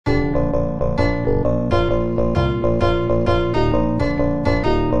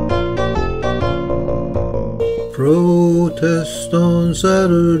Protest on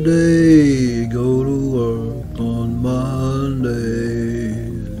Saturday, go to work on Monday.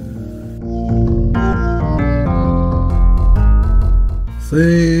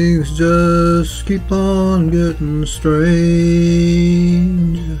 Things just keep on getting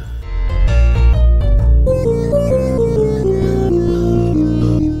strange.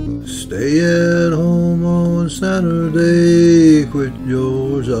 Stay at home on Saturday, quit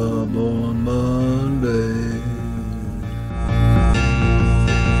your job on Monday.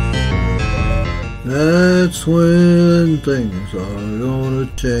 That's when things are gonna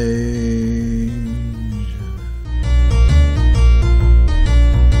change.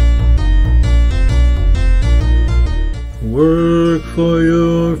 Work for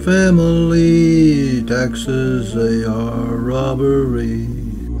your family, taxes they are robbery.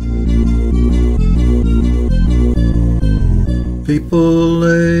 People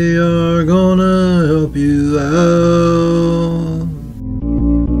they are gonna help you out.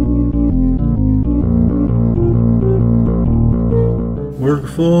 Work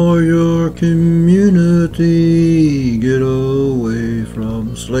for your community, get away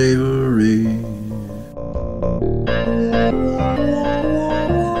from slavery.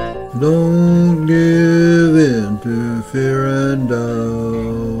 Don't give in to fear and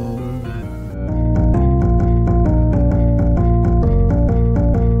doubt.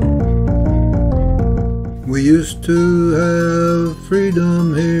 We used to have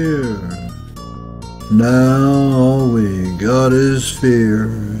freedom here, now all we got is fear.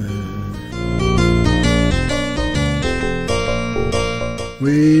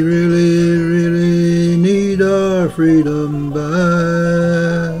 We really need our freedom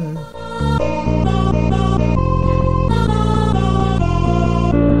back.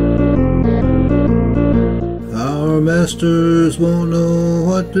 Our masters won't know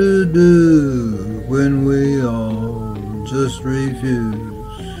what to do when we all just refuse.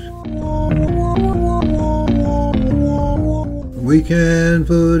 We can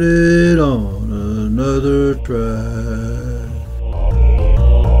put it on another track.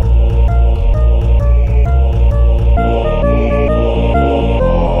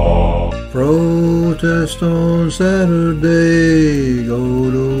 Protest on Saturday,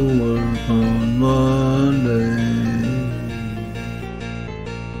 go to work on Monday.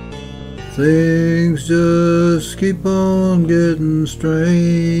 Things just keep on getting strange.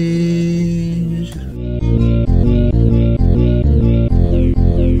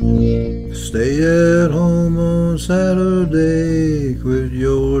 Stay at home on Saturday, quit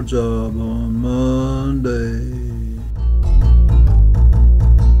your job on Monday.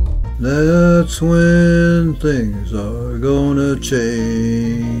 That's when things are gonna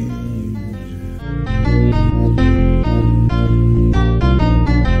change.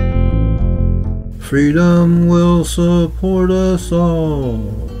 Freedom will support us all.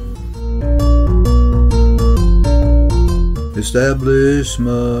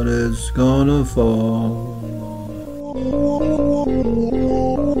 Establishment is gonna fall.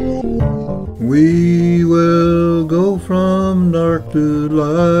 We will go from dark to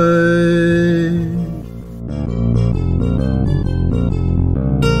light.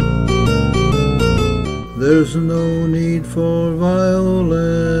 There's no need for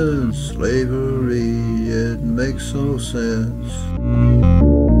violence, slavery, it makes no sense.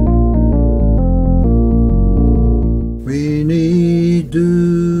 We need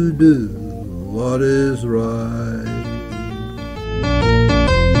to do what is right.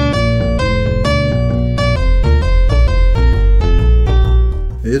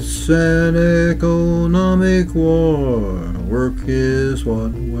 It's an economic war, work is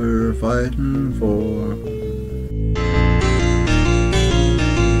what we're fighting for.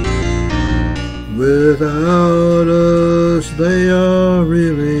 Without us, they are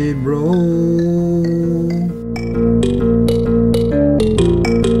really broke.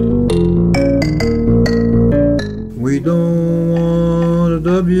 We don't want a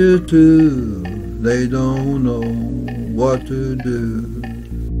W-2, they don't know what to do.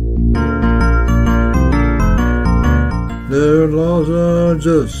 Their laws are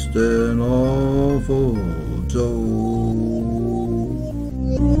just an awful joke.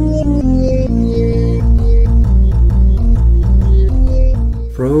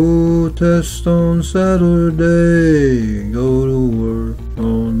 Protest on Saturday, go to work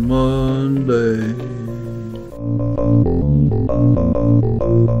on Monday.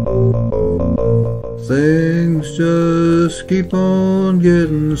 Things just keep on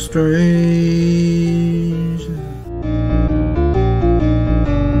getting strange.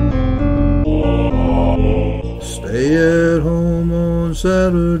 Stay at home on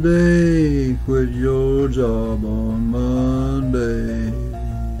Saturday, quit your job on Monday.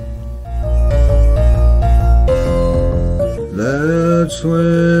 That's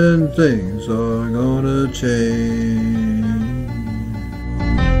when things are gonna change.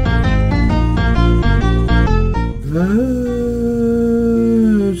 That's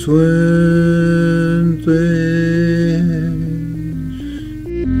when things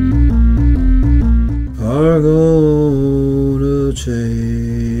are gonna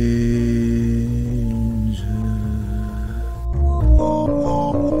change.